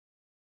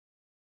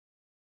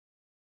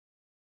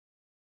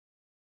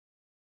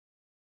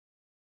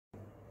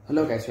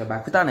Hello guys, we are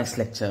back with our next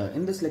lecture.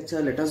 In this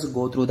lecture, let us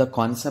go through the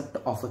concept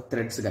of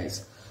threats,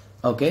 guys.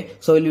 Okay,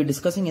 so we'll be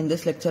discussing in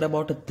this lecture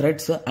about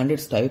threats and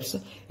its types.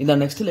 In the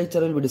next lecture,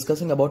 we'll be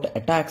discussing about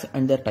attacks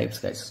and their types,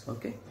 guys.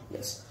 Okay,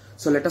 yes.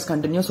 So let us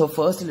continue. So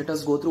first, let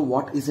us go through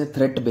what is a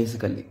threat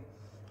basically.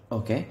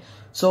 Okay,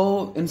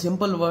 so in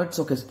simple words,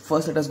 okay,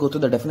 first let us go through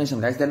the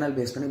definition, guys. Then I'll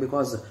be explaining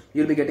because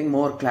you'll be getting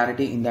more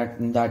clarity in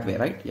that way,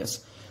 right?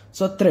 Yes.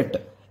 So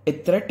threat. A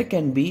threat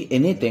can be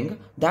anything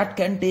that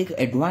can take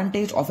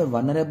advantage of a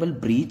vulnerable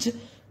breach,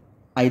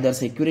 either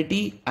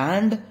security,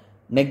 and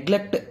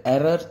neglect,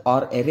 error,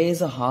 or erase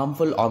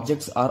harmful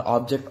objects or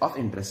object of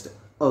interest.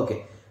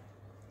 Okay,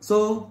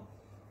 so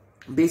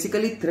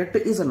basically threat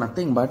is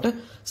nothing but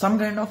some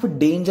kind of a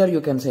danger, you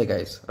can say,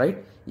 guys,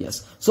 right?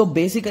 Yes. So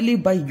basically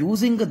by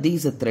using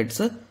these threats,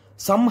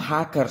 some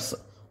hackers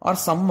or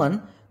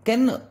someone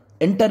can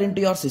enter into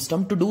your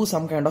system to do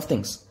some kind of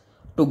things,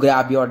 to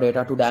grab your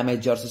data, to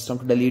damage your system,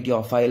 to delete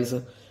your files,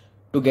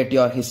 to get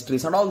your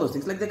histories and all those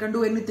things. Like they can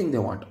do anything they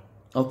want.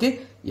 Okay,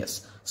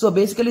 yes. So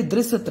basically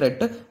this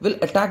threat will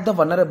attack the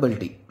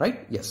vulnerability,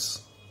 right?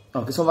 Yes.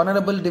 Okay, so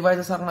vulnerable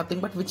devices are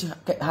nothing but which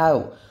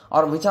have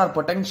or which are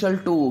potential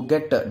to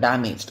get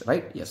damaged,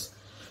 right? Yes.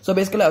 So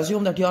basically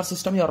assume that your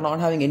system, you are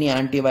not having any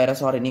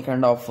antivirus or any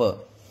kind of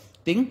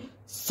thing.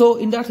 So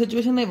in that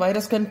situation, a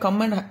virus can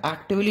come and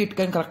actively it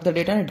can collect the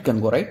data and it can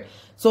go, right?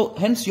 So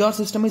hence your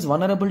system is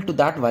vulnerable to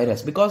that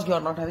virus because you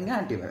are not having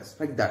an antivirus,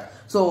 like that.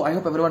 So I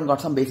hope everyone got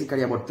some basic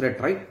idea about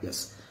threat, right?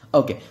 Yes.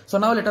 Okay, so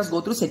now let us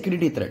go through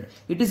security threat.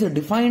 It is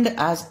defined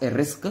as a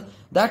risk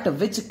that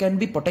which can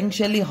be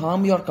potentially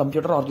harm your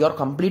computer or your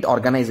complete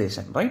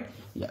organization, right?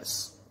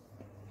 Yes.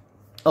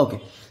 Okay,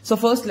 so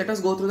first let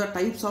us go through the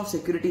types of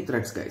security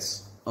threats,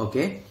 guys.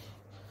 Okay,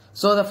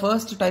 so the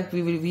first type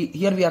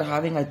here we are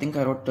having, I think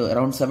I wrote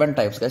around 7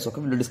 types, guys.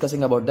 Okay, we'll be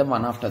discussing about them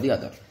one after the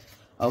other.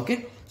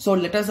 Okay, so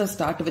let us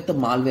start with the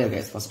malware,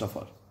 guys, first of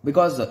all,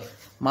 because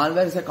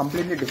malware is a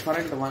completely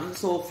different one.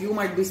 So few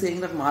might be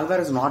saying that malware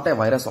is not a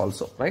virus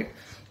also, right?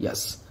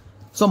 Yes.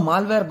 So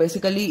malware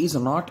basically is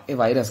not a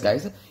virus,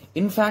 guys.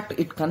 In fact,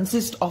 it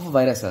consists of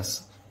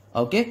viruses.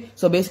 Okay,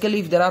 so basically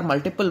if there are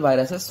multiple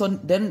viruses, so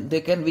then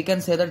we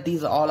can say that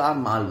these all are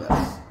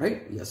malwares,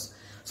 right? Yes.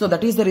 So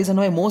that is the reason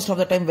why most of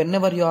the time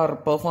whenever you are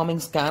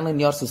performing scan in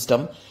your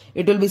system,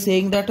 it will be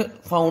saying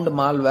that found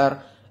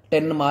malware,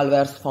 10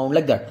 malwares found,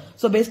 like that.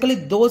 So basically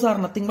those are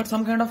nothing but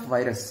some kind of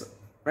virus,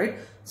 right?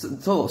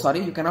 So sorry,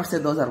 you cannot say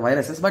those are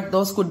viruses, but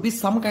those could be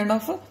some kind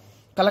of a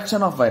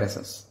collection of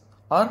viruses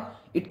or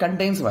it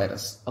contains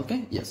virus.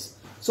 Okay, yes.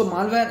 So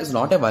malware is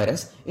not a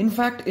virus. In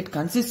fact, it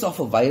consists of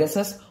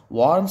viruses,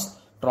 worms,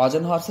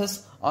 Trojan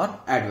horses or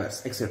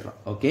adwares, etc.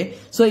 Okay,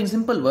 so in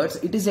simple words,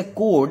 it is a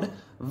code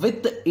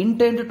with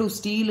intent to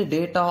steal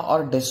data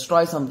or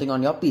destroy something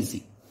on your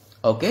PC.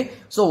 Okay,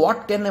 so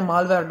what can a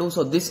malware do?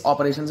 So this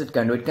operations it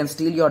can do. It can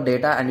steal your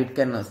data and it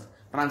can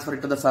transfer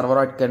it to the server,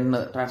 or it can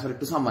transfer it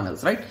to someone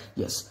else, right?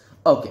 Yes.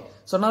 Okay,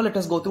 so now let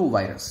us go through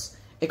virus.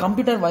 A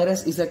computer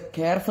virus is a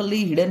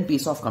carefully hidden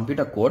piece of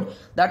computer code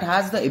that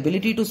has the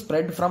ability to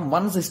spread from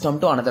one system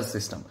to another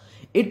system.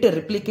 It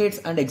replicates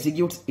and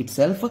executes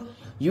itself,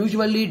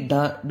 usually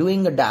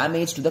doing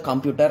damage to the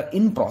computer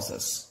in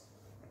process.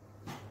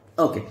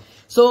 Okay,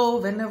 so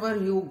whenever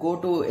you go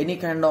to any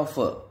kind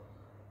of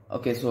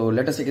okay, so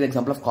let us take the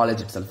example of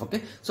college itself.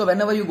 Okay, so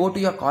whenever you go to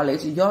your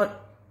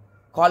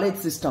college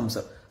systems,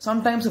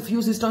 sometimes a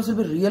few systems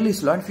will be really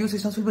slow and few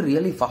systems will be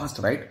really fast,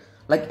 right?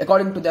 Like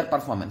according to their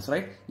performance,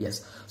 right?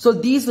 Yes. So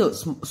these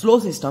slow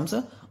systems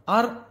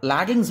are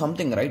lagging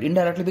something, right?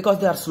 Indirectly, because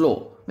they are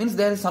slow, means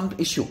there is some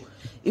issue.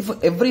 If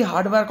every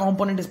hardware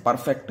component is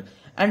perfect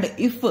and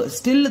if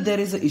still there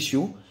is an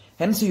issue,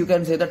 hence you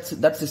can say that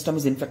that system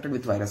is infected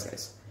with virus,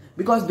 guys.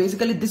 Because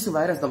basically this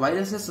virus, the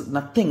virus is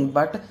nothing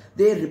but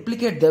they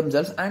replicate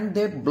themselves and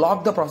they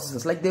block the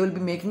processes. Like they will be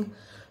making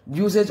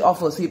usage of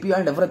CPU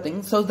and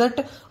everything so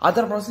that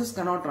other processes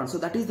cannot run. So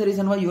that is the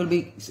reason why you will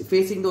be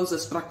facing those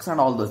strucks and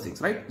all those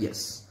things, right?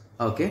 Yes.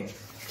 Okay,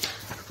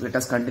 let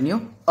us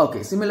continue.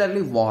 Okay,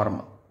 similarly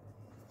worm.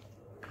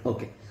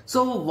 Okay,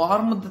 so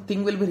worm, the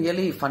thing will be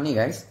really funny,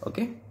 guys.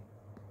 Okay,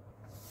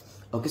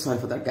 sorry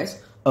for that,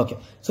 guys. Okay,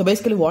 so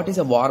basically what is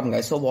a worm,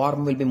 guys? So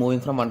worm will be moving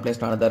from one place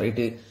to another.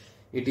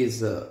 It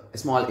is a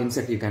small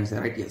insect, you can say,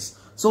 right? Yes.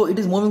 So it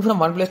is moving from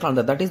one place to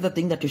another. That is the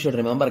thing that you should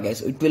remember,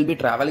 guys. It will be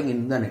traveling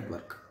in the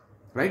network,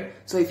 right?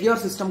 So if your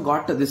system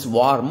got this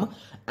worm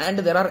and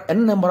there are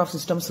n number of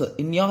systems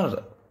in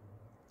your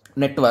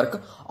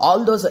network,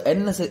 all those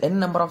n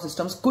number of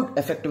systems could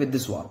affect with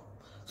this worm.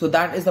 So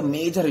that is the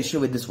major issue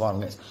with this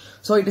worm, guys.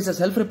 So it is a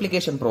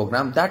self-replication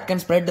program that can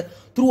spread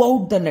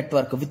throughout the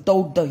network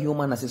without the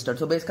human assistant.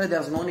 So basically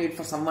there is no need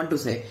for someone to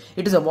say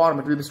it is a worm.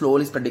 It will be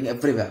slowly spreading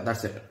everywhere.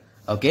 That's it.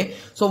 Okay,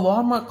 so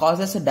worm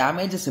causes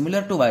damage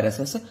similar to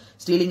viruses,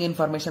 stealing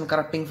information,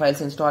 corrupting files,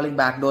 installing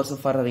backdoors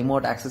for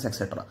remote access,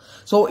 etc.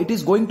 So it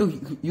is going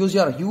to use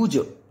your huge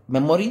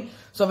memory.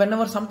 So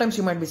whenever, sometimes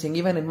you might be seeing,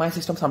 even in my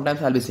system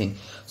sometimes I'll be seeing,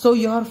 so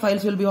your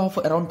files will be of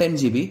around 10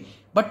 GB,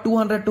 but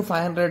 200 to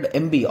 500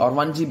 MB or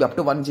 1 GB up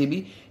to 1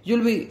 GB,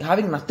 you'll be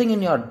having nothing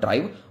in your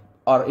drive.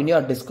 or in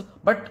your disk,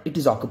 but it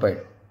is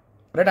occupied.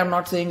 Right? I'm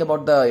not saying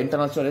about the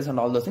internal storage and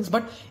all those things,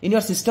 but in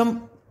your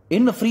system,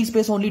 in a free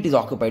space only it is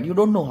occupied. You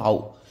don't know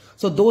how.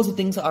 So those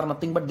things are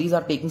nothing but these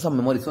are taking some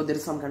memory. So there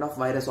is some kind of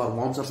virus or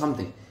worms or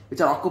something which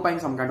are occupying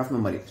some kind of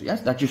memory.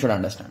 Yes, that you should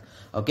understand.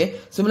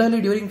 Okay.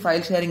 Similarly, during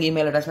file sharing,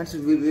 email attachments,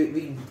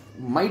 we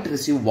might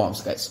receive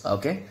worms, guys.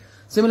 Okay.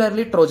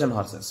 Similarly, Trojan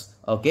Horses.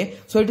 Okay.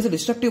 So it is a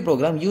destructive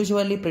program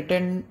usually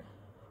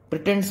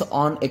pretends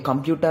on a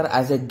computer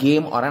as a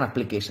game or an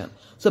application.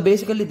 So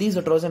basically these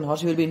Trojan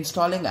horse you will be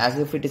installing as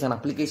if it is an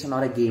application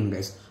or a game,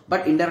 guys.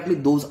 But indirectly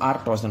those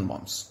are Trojan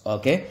bombs.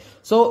 Okay.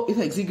 So if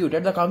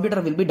executed, the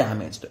computer will be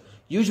damaged.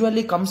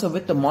 Usually comes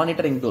with the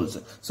monitoring tools.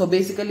 So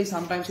basically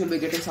sometimes you will be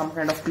getting some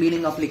kind of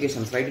cleaning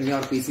applications, right? In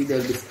your PC they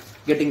will be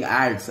getting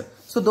ads.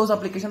 So those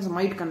applications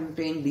might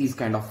contain these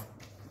kind of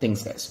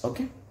things, guys.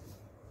 Okay.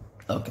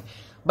 Okay.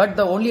 But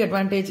the only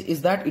advantage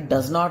is that it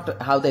does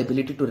not have the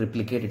ability to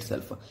replicate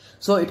itself.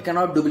 So it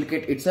cannot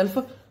duplicate itself.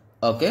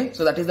 Okay.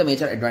 So that is the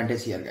major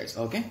advantage here, guys.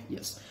 Okay.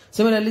 Yes.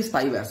 Similarly,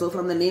 spyware. So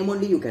from the name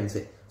only you can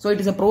say. So it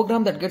is a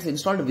program that gets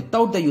installed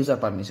without the user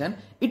permission.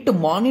 It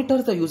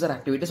monitors the user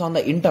activities on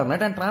the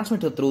internet and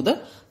transmits it through the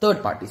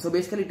third party. So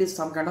basically it is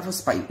some kind of a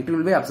spy. It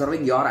will be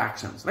observing your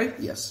actions, right?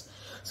 Yes.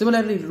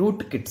 Similarly,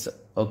 rootkits.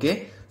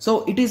 Okay.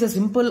 So it is a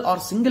simple or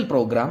single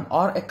program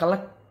or a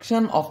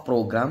collection of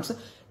programs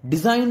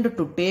designed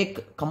to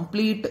take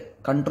complete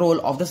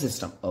control of the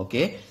system.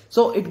 Okay.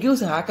 So it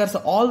gives hackers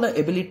all the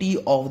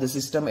ability of the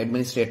system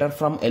administrator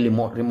from a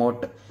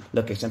remote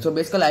location. So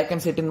basically I can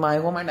sit in my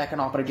home and I can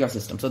operate your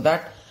system. So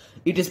that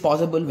it is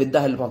possible with the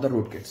help of the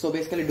rootkit. So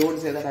basically don't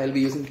say that I will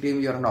be using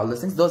TeamViewer and all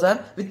those things. Those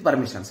are with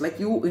permissions. Like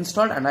you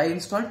installed and I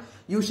installed,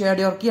 you shared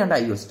your key and I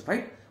used,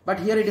 right? But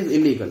here it is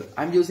illegal.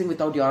 I'm using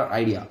without your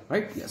idea,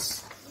 right?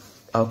 Yes.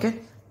 Okay.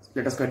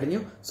 Let us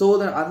continue. So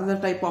the other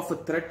type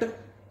of threat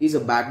is a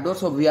backdoor.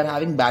 So we are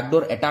having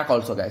backdoor attack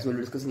also, guys. We'll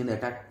be discussing in the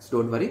attacks,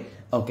 don't worry.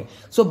 Okay.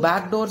 So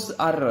backdoors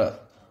are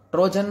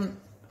Trojan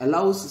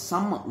allows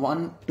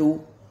someone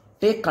to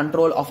take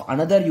control of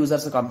another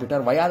user's computer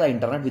via the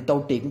internet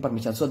without taking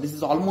permission. So this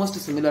is almost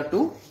similar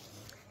to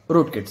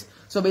rootkits.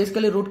 So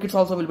basically rootkits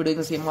also will be doing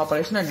the same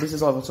operation and this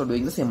is also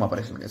doing the same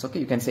operation, guys. Okay.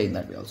 You can say in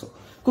that way also.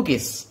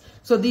 Cookies.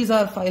 So these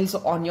are files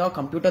on your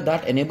computer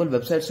that enable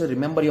websites to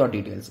remember your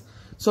details.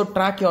 So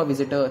track your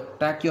visitor,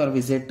 track your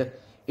visit.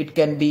 It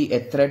can be a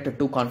threat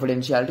to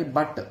confidentiality,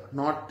 but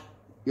not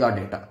your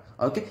data.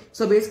 Okay.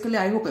 So basically,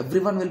 I hope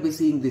everyone will be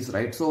seeing this,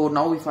 right? So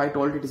now if I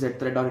told it is a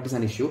threat or it is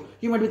an issue,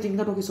 you might be thinking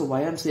that, okay, so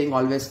why I'm saying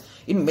always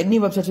in many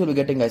websites you'll be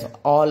getting, guys,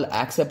 all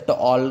accept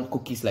all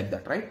cookies like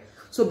that, right?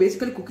 So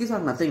basically cookies are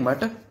nothing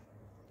but,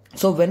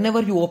 so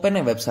whenever you open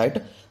a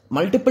website,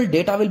 multiple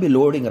data will be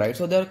loading, right?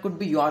 So there could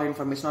be your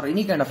information or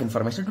any kind of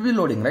information to be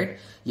loading, right?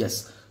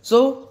 Yes.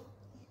 So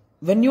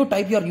when you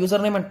type your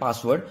username and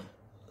password,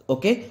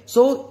 okay,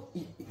 so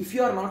if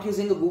you are not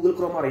using a Google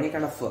Chrome or any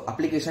kind of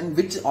application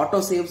which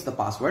auto saves the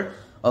password,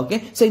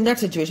 okay, so in that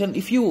situation,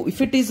 if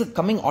it is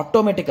coming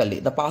automatically,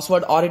 the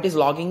password, or it is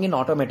logging in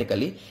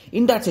automatically,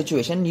 in that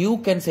situation, you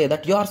can say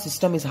that your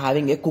system is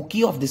having a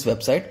cookie of this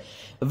website,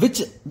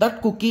 which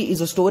that cookie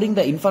is storing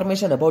the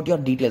information about your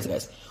details,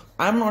 guys.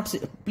 I'm not,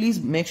 please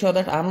make sure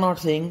that I'm not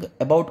saying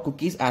about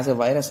cookies as a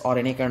virus or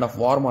any kind of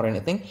worm or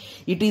anything.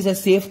 It is a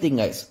safe thing,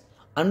 guys,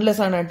 unless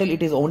and until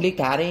it is only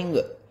carrying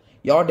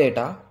your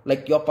data,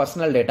 like your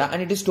personal data,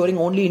 and it is storing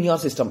only in your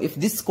system. If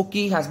this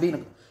cookie has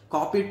been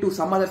copied to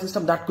some other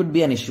system, that could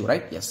be an issue,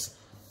 right? Yes.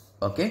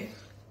 Okay.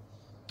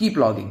 Keep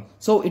logging.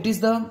 So it is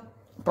the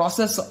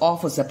process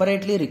of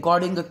separately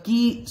recording the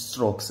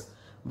keystrokes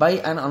by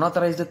an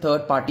unauthorized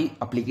third party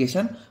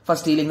application for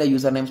stealing the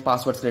usernames,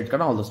 passwords, credit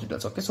card, all those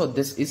details. Okay. So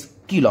this is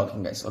key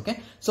logging, guys.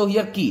 Okay. So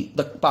here key,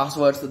 the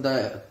passwords,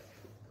 the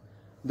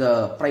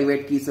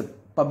private keys,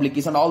 public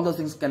keys, and all those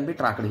things can be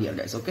tracked here,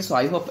 guys. Okay. So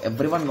I hope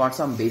everyone got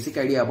some basic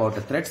idea about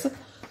the threats.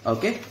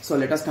 Okay. So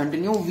let us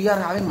continue. We are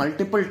having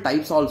multiple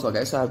types also,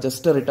 guys. So I have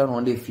just written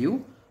only a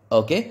few.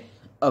 Okay.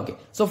 Okay.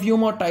 So few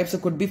more types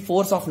could be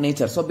force of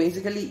nature. So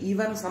basically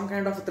even some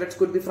kind of threats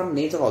could be from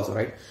nature also,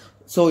 right?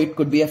 So it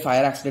could be a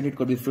fire accident, it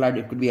could be flood,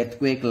 it could be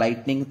earthquake,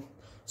 lightning,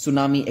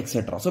 tsunami,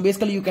 etc. So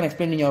basically you can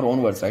explain in your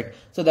own words, right?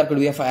 So there could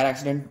be a fire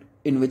accident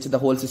in which the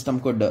whole system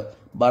could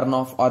burn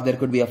off, or there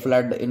could be a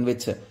flood in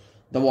which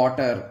the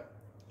water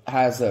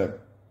has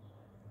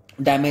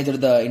damaged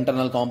the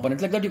internal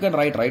components, like that you can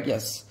write, right?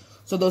 Yes.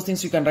 So those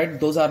things you can write,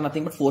 those are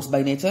nothing but force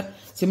by nature.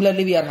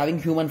 Similarly, we are having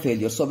human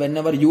failure. So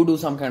whenever you do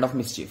some kind of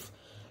mischief,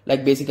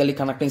 like basically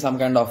connecting some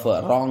kind of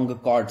wrong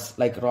cords,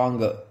 like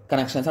wrong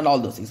connections and all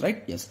those things,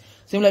 right? Yes.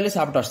 Similarly,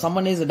 sabotage,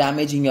 someone is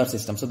damaging your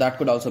system. So that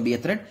could also be a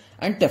threat.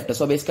 And theft.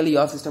 So basically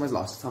your system is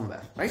lost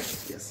somewhere, right?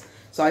 Yes.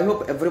 So I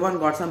hope everyone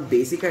got some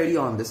basic idea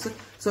on this.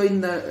 So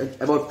in the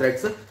about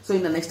threats. So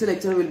in the next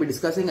lecture, we'll be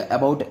discussing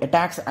about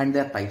attacks and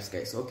their types,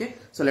 guys. Okay.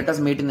 So let us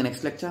meet in the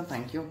next lecture.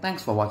 Thank you.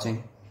 Thanks for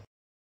watching.